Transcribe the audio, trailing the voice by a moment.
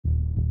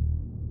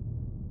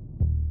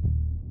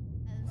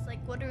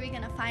Like, what are we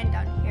gonna find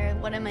down here?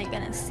 What am I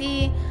gonna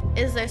see?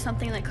 Is there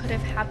something that could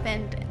have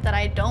happened that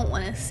I don't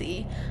want to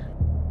see?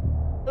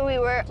 We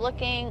were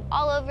looking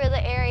all over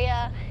the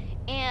area,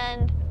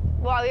 and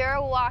while we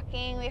were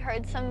walking, we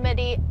heard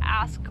somebody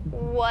ask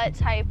what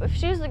type of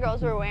shoes the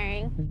girls were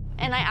wearing.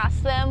 And I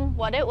asked them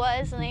what it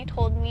was, and they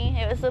told me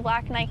it was the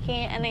black Nike,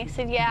 and they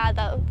said, yeah,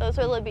 those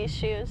were Libby's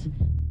shoes.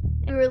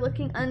 We were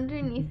looking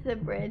underneath the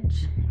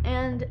bridge,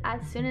 and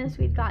as soon as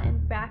we'd gotten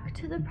back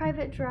to the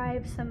private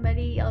drive,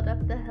 somebody yelled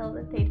up the hill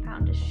that they'd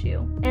found a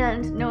shoe.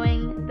 And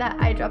knowing that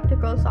I dropped the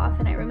girls off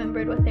and I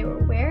remembered what they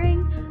were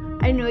wearing,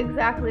 I knew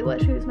exactly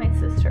what shoes my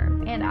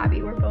sister and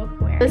Abby were both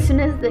wearing. As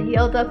soon as they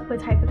yelled up what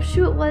type of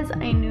shoe it was,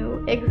 I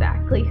knew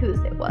exactly whose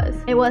it was.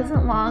 It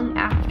wasn't long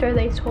after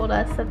they told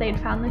us that they'd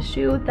found the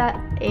shoe that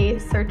a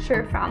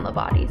searcher found the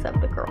bodies of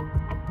the girls.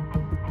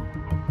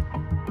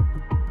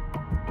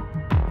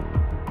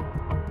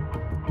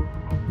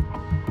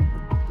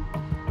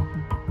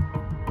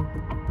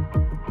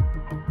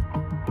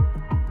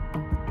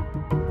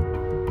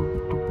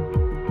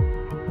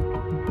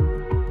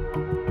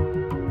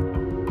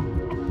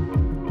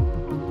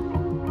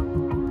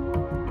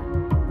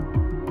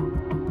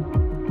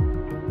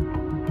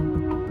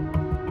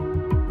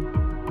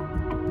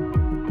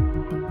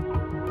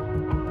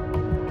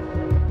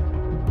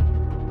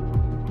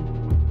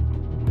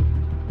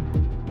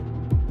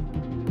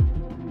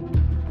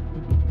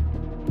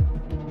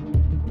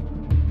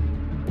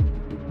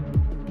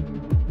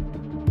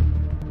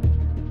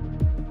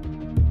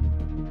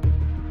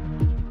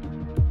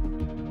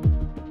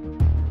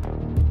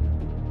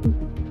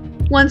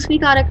 Once we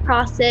got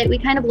across it, we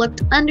kind of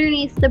looked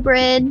underneath the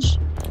bridge.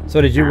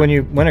 So did you, when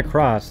you went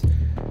across,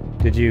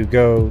 did you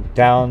go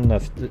down the,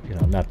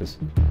 not to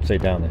say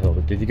down the hill,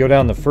 but did you go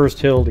down the first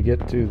hill to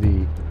get to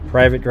the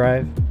private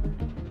drive?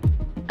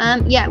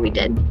 Yeah, we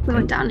did. We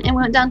went down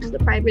to the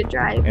private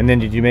drive. And then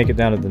did you make it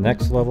down to the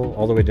next level,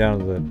 all the way down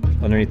to the,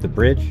 underneath the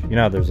bridge? You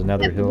know, there's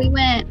another hill.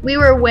 We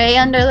were way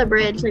under the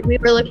bridge. Like, we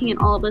were looking in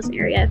all of this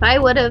area. If I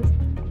would have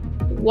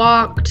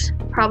walked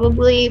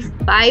probably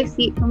 5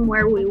 feet from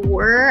where we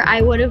were,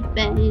 I would have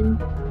been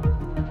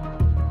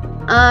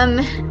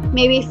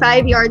maybe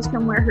 5 yards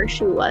from where her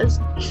shoe was.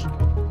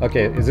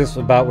 Okay, is this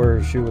about where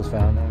her shoe was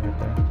found right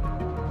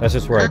there? That's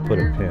just where I put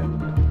a pin.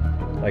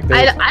 Like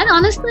I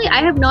honestly,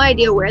 I have no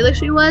idea where the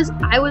shoe was.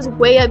 I was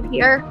way up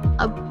here,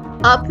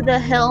 up the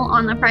hill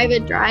on the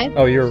private drive.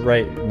 Oh, you're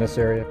right in this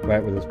area,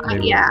 right where this.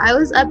 Yeah, I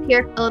was up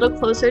here a little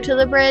closer to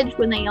the bridge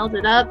when they yelled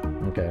it up.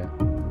 Okay.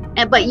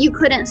 But you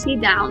couldn't see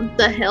down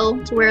the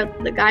hill to where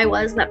the guy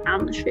was that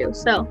found the shoe.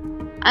 So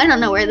I don't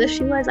know where the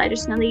shoe was. I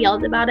just know they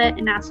yelled about it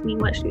and asked me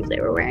what shoes they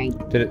were wearing.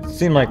 Did it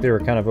seem like they were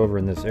kind of over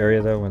in this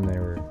area though when they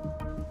were?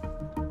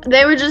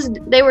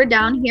 They were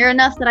down here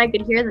enough that I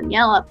could hear them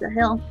yell up the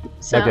hill.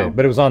 So, okay,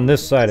 but it was on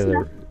this side of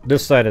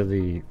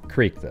the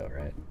creek though,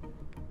 right?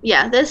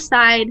 Yeah, this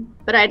side,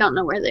 but I don't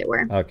know where they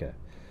were. Okay.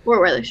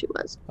 Or where the shoe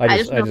was.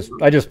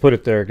 I just put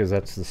it there because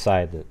that's the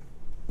side that,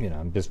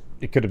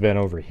 it could have been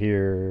over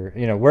here.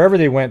 Wherever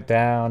they went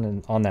down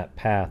and on that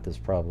path is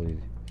probably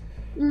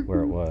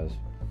where it was.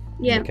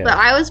 Yeah, okay. But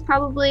I was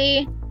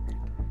probably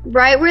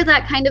right where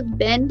that kind of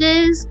bend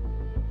is,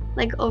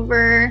 like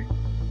over.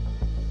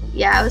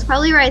 Yeah, I was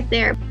probably right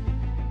there.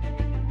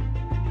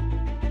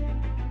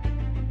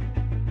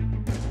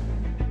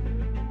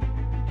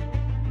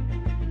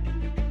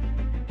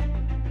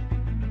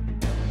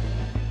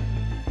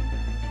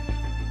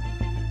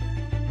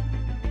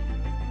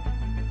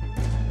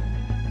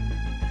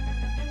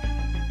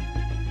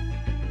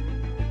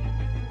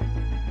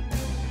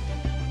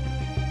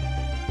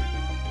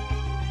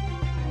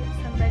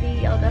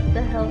 Yelled up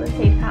the hill that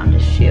they found a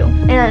shoe.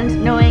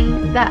 And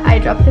knowing that I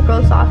dropped the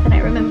girls off and I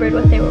remembered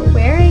what they were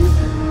wearing,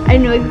 I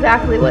knew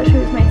exactly what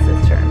shoes my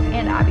sister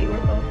and Abby were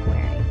both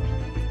wearing.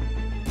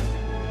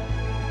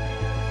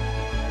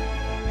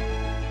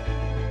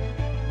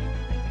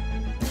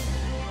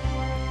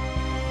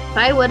 If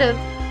I would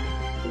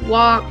have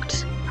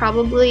walked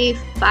probably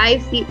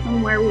 5 feet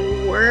from where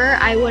we were,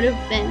 I would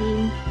have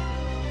been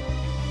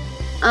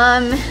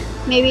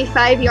maybe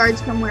 5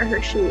 yards from where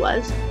her shoe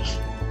was.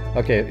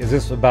 Okay, is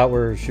this about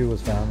where her shoe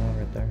was found though,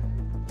 right there?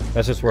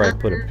 That's just where I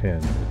put a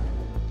pin.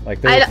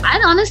 Like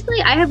I honestly,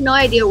 I have no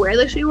idea where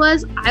the shoe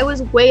was. I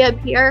was way up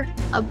here,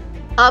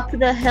 up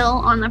the hill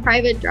on the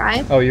private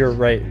drive. Oh, you're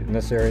right in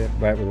this area,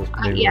 right where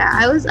this. Yeah,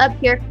 I was up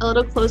here a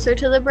little closer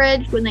to the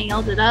bridge when they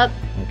yelled it up.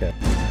 Okay.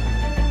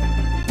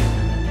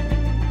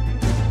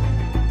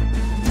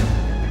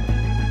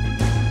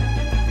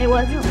 It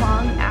wasn't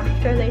long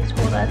after they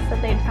told us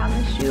that they'd found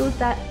the shoe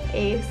that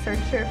a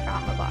searcher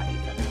found the bodies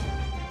of it.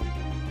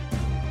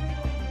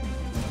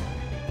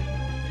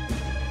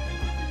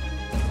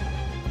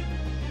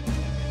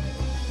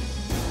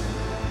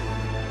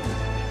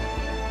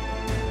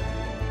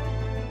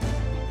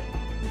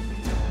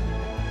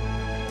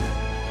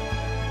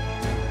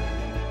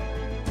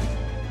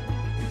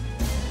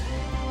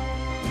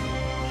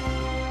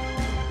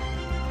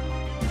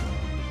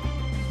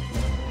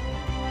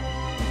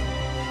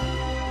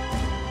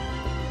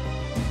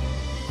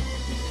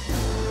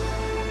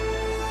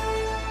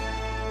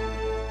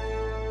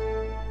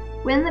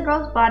 When the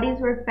girls' bodies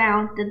were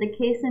found, did the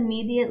case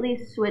immediately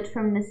switch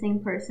from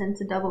missing person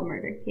to double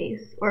murder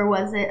case, or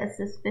was it a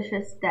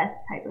suspicious death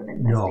type of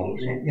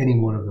investigation? No, any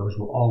one of those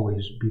will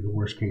always be the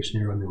worst case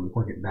scenario, and then we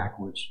work it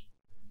backwards.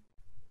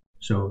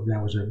 So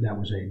that was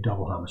a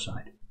double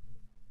homicide.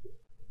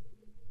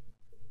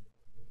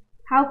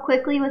 How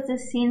quickly was the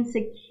scene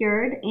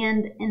secured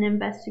and an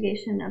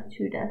investigation of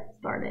 2 deaths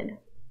started?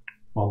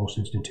 Almost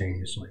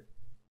instantaneously,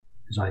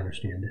 as I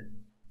understand it.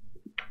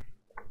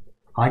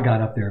 I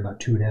got up there about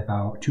 2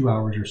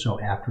 hours or so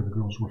after the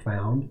girls were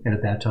found, and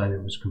at that time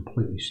it was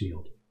completely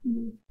sealed.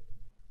 Mm-hmm.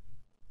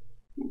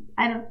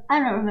 I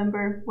don't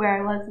remember where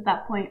I was at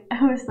that point.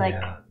 I was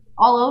like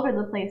all over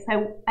the place.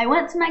 I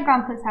went to my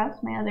grandpa's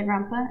house, my other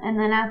grandpa, and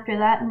then after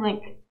that I'm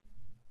like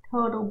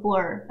total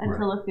blur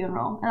until the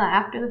funeral. And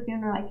after the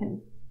funeral I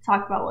can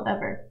talk about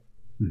whatever.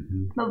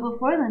 Mm-hmm. But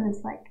before then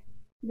it's like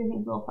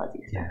everything's a little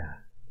fuzzy stuff.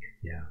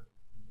 Yeah.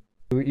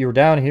 You were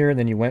down here, and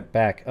then you went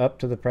back up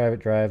to the private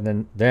drive,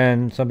 and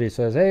then somebody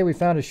says, hey, we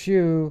found a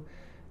shoe.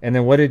 And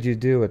then what did you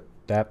do at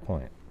that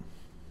point?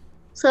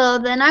 So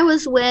then I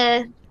was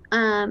with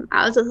a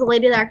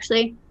lady that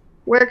actually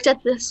worked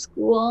at this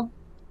school.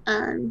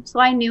 So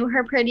I knew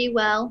her pretty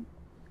well.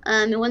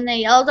 And when they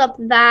yelled up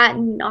that,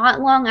 not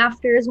long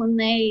after is when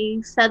they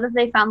said that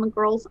they found the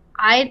girls.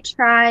 I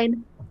tried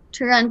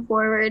to run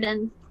forward,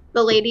 and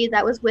the lady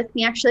that was with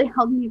me actually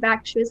held me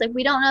back. She was like,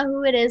 we don't know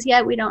who it is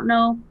yet. We don't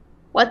know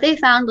what they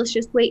found. Let's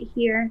just wait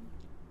here.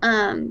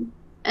 And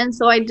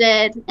so I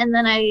did. And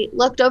then I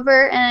looked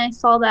over and I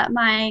saw that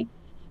my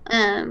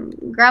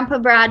Grandpa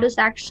Brad was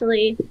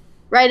actually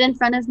right in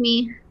front of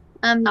me.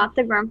 Not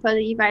the grandpa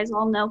that you guys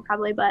all know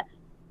probably, but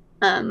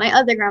my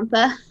other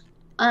grandpa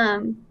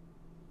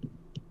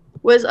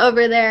was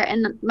over there.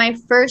 And my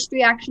first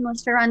reaction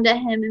was to run to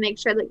him and make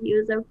sure that he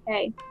was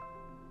okay,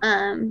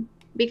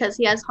 because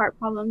he has heart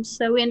problems.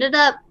 So we ended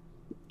up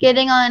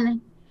getting on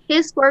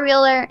his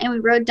 4-wheeler and we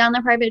rode down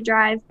the private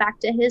drive back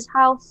to his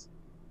house,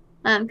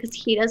 because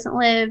he doesn't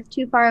live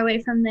too far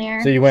away from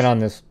there. So you went on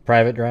this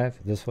private drive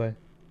this way?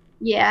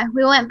 Yeah,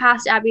 we went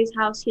past Abby's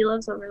house. He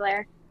lives over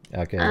there.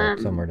 Okay, like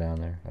somewhere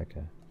down there.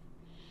 Okay.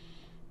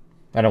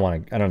 I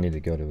don't need to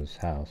go to his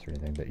house or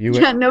anything, but you.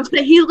 Yeah, no,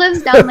 but he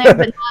lives down there,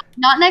 but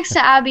not next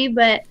to Abby,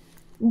 but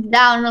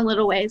down a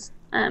little ways.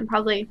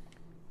 Probably,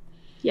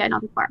 yeah,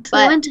 not too far. So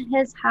I went to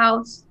his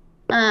house,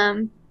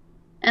 and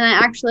I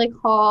actually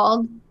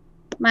called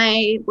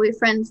my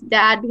boyfriend's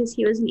dad because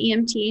he was an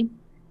EMT.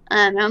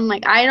 And I'm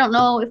like, I don't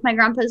know if my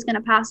grandpa is gonna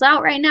pass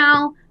out right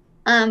now,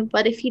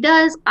 but if he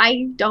does,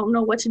 I don't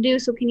know what to do.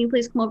 So can you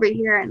please come over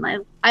here? And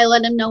I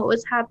let him know what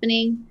was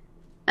happening.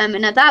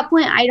 And at that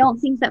point, I don't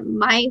think that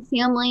my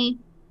family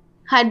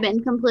had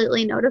been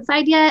completely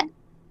notified yet.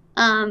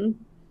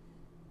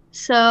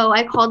 So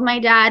I called my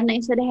dad and I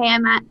said, hey,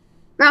 I'm at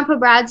Grandpa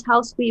Brad's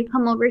house. Will you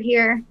come over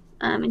here?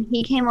 And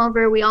he came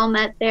over. We all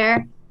met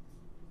there.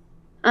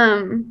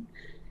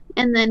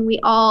 And then we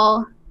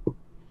all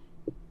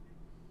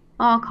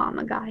calm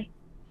a guy.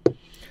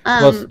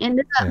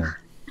 Ended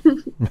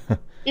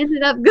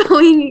up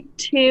going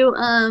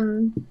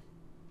to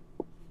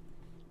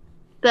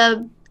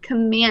the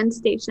command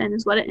station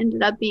is what it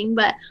ended up being,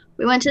 but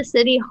we went to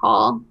City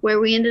Hall where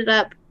we ended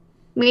up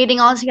meeting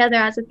all together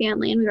as a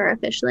family, and we were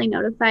officially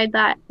notified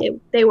that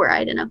they were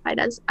identified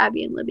as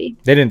Abby and Libby.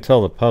 They didn't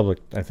tell the public,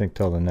 I think,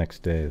 till the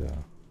next day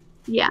though.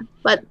 Yeah,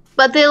 but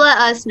they let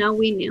us know.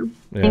 We knew.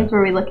 Yeah. Things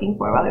were we looking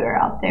for while we were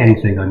out there?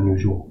 Anything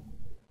unusual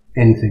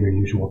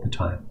at the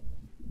time?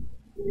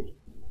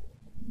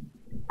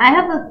 I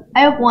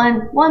have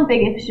one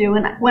big issue.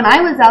 When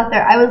I was out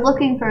there, I was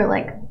looking for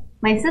like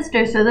my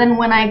sister. So then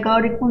when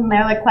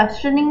they're like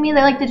questioning me,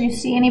 they're like, did you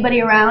see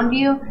anybody around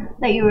you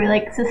that you were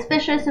like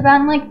suspicious about?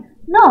 I'm like,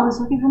 no, I was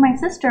looking for my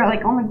sister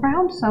like on the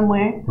ground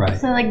somewhere. Right.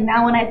 So like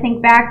now when I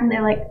think back and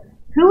they're like,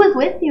 who was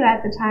with you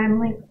at the time? I'm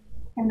like,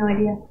 I have no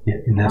idea. Yeah,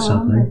 and that's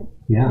something.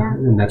 Yeah,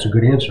 and that's a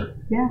good answer.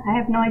 Yeah, I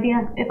have no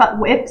idea.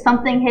 If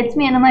something hits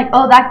me and I'm like,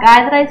 oh, that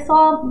guy that I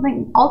saw, like,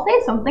 I'll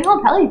say something.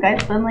 I'll tell you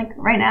guys. But I'm like,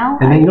 right now.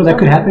 And then that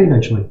could happen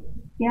eventually.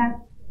 Yeah.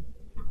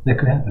 That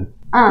could happen.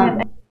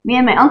 Me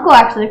and my uncle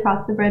actually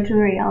crossed the bridge. We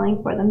were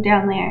yelling for them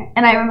down there.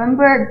 And I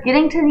remember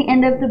getting to the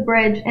end of the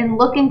bridge and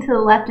looking to the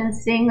left and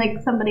seeing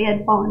like somebody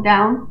had fallen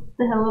down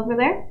the hill over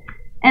there.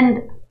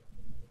 And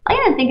I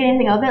didn't think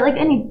anything of it. Like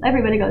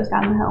everybody goes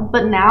down the hill.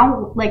 But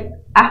now, like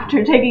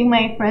after taking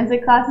my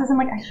forensic classes, I'm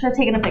like, I should have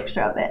taken a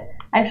picture of it.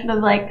 I should have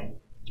like.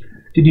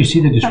 Did you see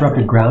the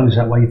disrupted ground? Is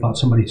that why you thought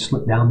somebody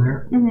slipped down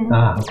there? Mm-hmm.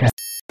 Ah, okay.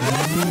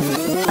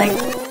 Like.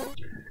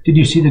 Did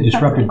you see the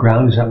disrupted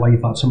ground? Is that why you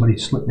thought somebody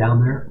slipped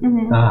down there?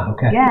 Mm-hmm. Ah,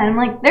 okay. Yeah, and I'm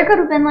like, there could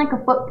have been like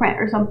a footprint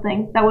or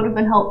something that would have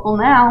been helpful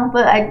now,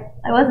 but I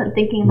wasn't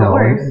thinking the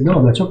worst.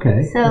 No, that's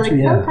okay. So like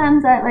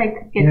sometimes that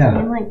like gets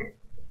me like,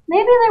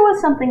 maybe there was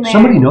something there.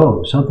 Somebody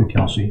knows something,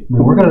 Kelsi. I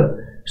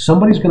mean,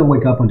 somebody's gonna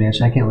wake up one day and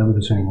say, I can't live with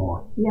this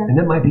anymore. Yeah. And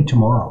that might be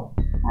tomorrow.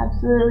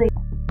 Absolutely.